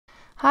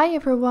Hi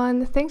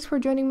everyone, thanks for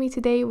joining me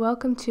today.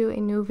 Welcome to a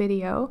new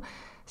video.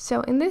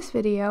 So in this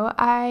video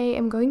I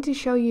am going to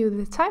show you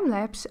the time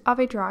lapse of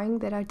a drawing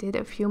that I did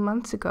a few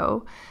months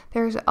ago.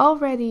 There's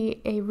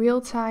already a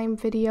real-time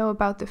video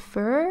about the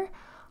fur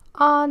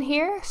on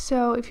here,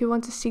 so if you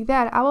want to see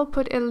that I will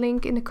put a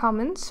link in the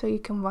comments so you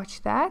can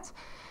watch that.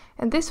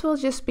 And this will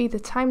just be the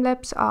time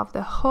lapse of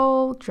the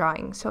whole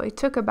drawing. So it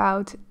took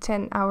about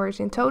 10 hours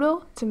in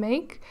total to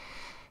make.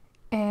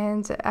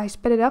 And I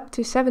sped it up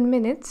to 7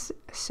 minutes,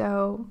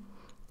 so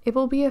it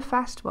will be a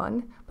fast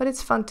one, but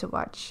it's fun to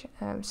watch.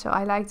 So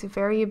I like to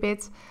vary a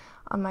bit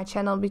on my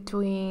channel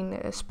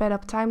between sped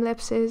up time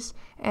lapses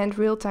and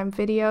real-time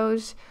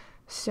videos.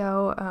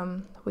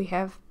 So we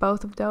have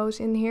both of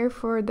those in here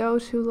for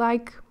those who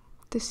like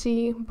to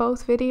see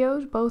both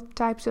videos, both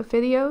types of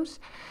videos.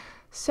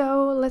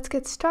 So let's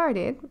get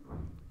started.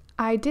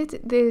 I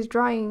did this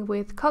drawing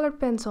with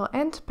colored pencil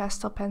and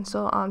pastel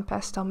pencil on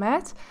pastel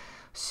matte.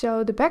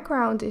 So the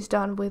background is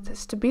done with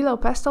Stabilo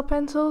pastel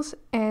pencils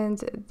and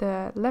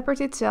the leopard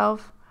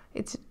itself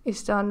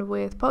is done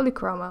with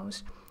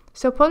polychromos.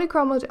 So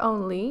polychromos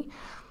only.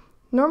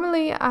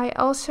 Normally I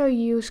also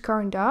use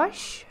Caran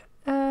d'Ache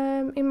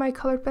in my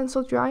colored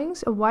pencil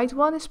drawings, a white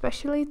one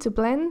especially to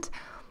blend,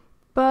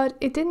 but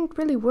it didn't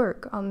really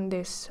work on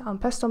this. On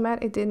pastel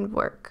matte it didn't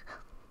work.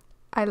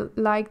 I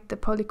liked the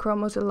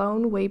polychromos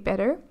alone way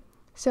better,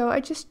 so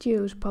I just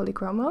use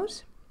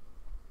polychromos.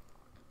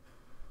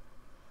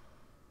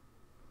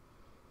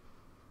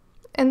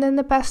 And then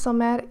the pastel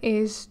matte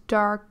is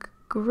dark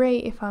gray,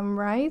 if I'm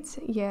right.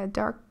 Yeah,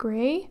 dark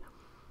gray.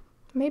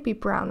 Maybe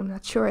brown, I'm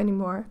not sure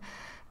anymore.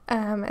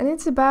 And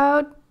it's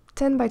about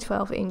 10 by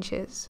 12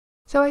 inches.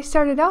 So I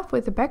started off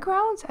with the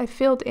background. I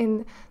filled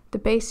in the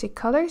basic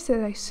colors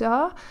that I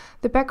saw.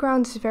 The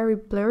background is very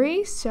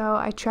blurry, so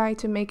I tried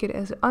to make it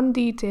as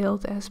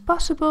undetailed as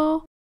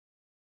possible.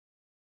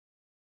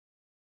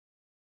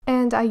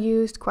 And I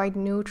used quite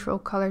neutral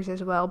colors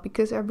as well,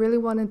 because I really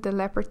wanted the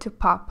leopard to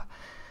pop.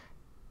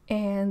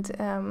 And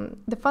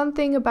the fun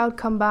thing about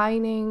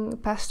combining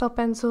pastel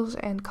pencils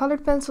and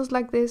colored pencils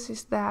like this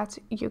is that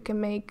you can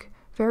make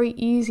very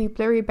easy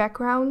blurry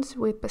backgrounds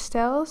with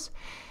pastels.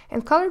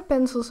 And colored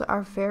pencils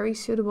are very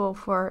suitable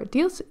for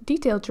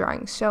detailed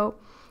drawings, so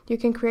you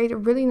can create a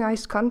really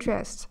nice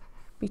contrast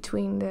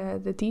between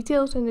the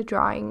details in the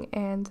drawing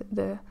and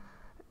the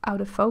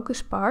out of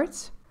focus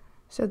parts.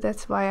 So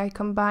that's why I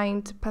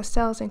combined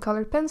pastels and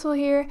colored pencil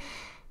here.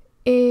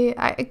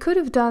 I could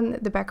have done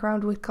the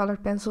background with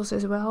colored pencils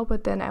as well,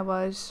 but then I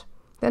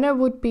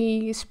would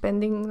be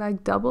spending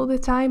like double the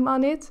time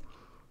on it,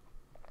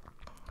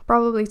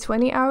 probably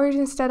 20 hours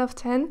instead of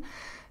 10.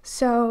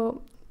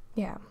 So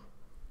yeah,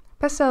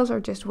 pastels are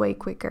just way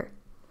quicker.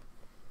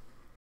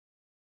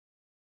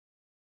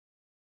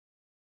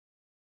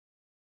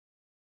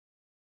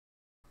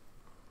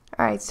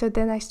 Alright, so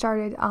then I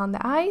started on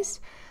the eyes.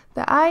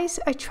 The eyes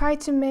I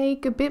tried to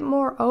make a bit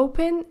more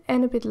open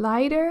and a bit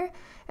lighter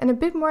and a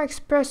bit more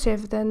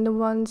expressive than the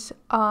ones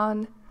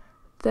on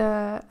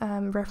the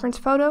reference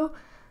photo.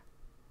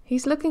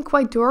 He's looking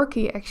quite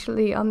dorky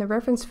actually on the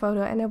reference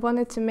photo, and I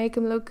wanted to make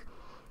him look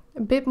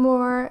a bit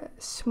more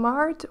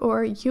smart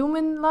or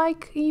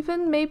human-like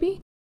even,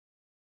 maybe.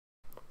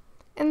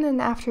 And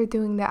then after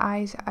doing the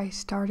eyes, I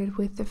started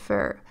with the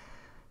fur.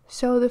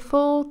 So the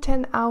full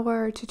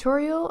 10-hour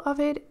tutorial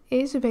of it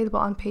is available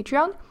on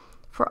Patreon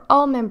for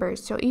all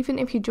members. So even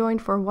if you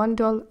joined for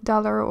 $1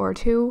 or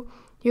 $2,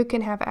 you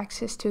can have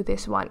access to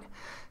this one.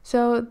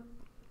 So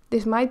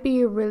this might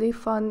be a really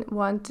fun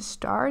one to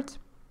start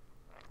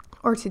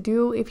or to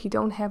do if you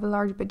don't have a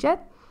large budget,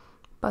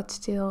 but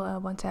still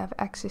want to have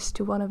access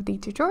to one of the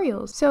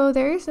tutorials. So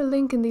there is a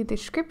link in the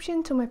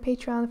description to my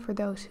Patreon for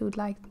those who'd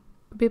like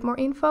a bit more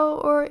info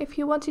or if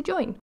you want to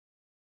join.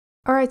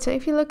 Alright, so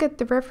if you look at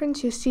the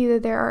reference, you see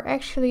that there are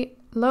actually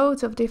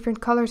loads of different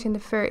colors in the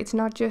fur. It's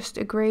not just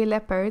a gray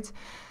leopard.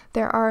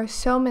 There are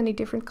so many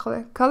different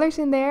colors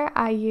in there.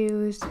 I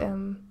used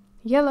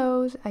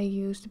yellows, I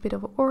used a bit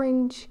of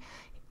orange,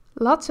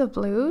 lots of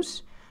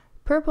blues,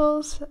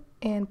 purples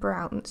and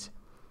browns.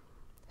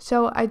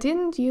 So I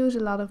didn't use a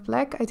lot of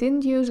black, I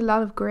didn't use a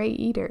lot of gray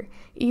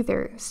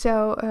either.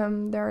 So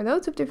there are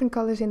loads of different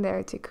colors in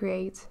there to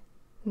create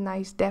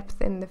nice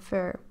depth in the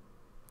fur.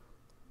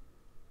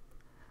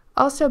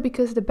 Also,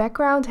 because the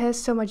background has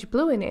so much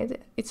blue in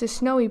it, it's a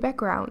snowy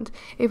background,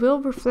 it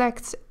will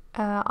reflect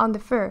on the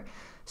fur.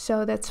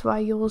 So that's why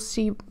you will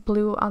see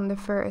blue on the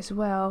fur as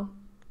well.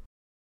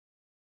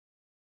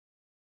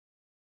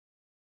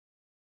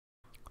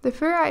 The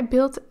fur I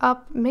built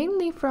up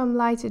mainly from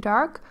light to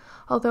dark,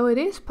 although it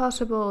is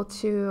possible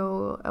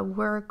to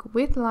work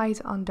with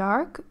light on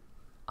dark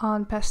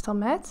on pastel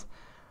matte.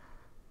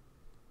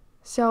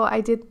 So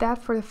I did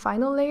that for the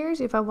final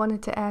layers if I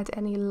wanted to add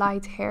any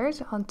light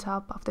hairs on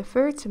top of the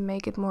fur to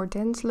make it more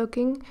dense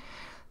looking.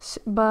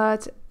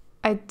 But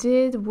I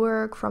did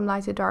work from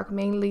light to dark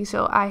mainly,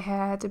 so I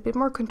had a bit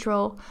more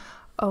control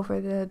over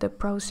the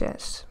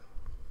process.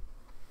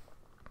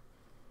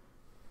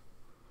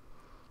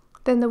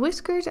 Then the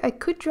whiskers I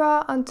could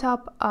draw on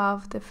top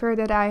of the fur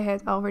that I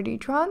had already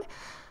drawn.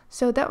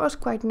 So that was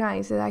quite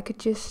nice, that I could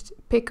just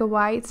pick a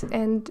white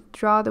and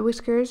draw the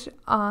whiskers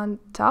on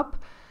top.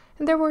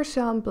 And there were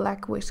some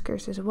black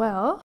whiskers as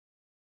well.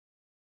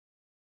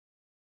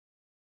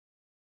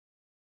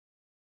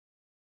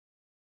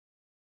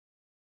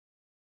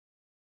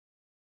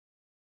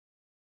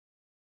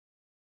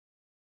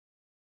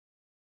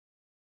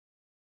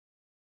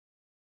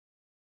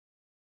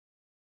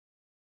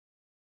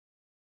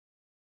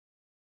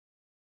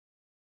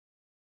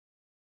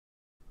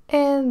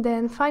 And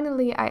then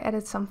finally I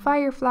added some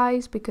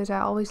fireflies, because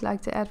I always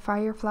like to add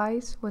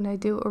fireflies when I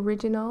do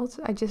originals.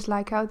 I just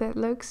like how that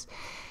looks.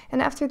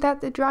 And after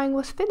that the drawing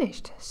was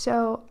finished.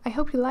 So I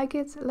hope you like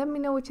it. Let me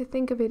know what you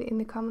think of it in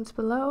the comments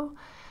below.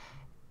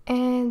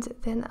 And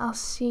then I'll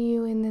see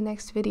you in the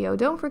next video.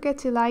 Don't forget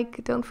to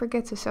like, don't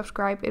forget to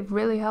subscribe. It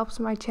really helps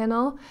my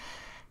channel.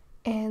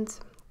 And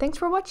thanks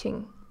for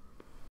watching.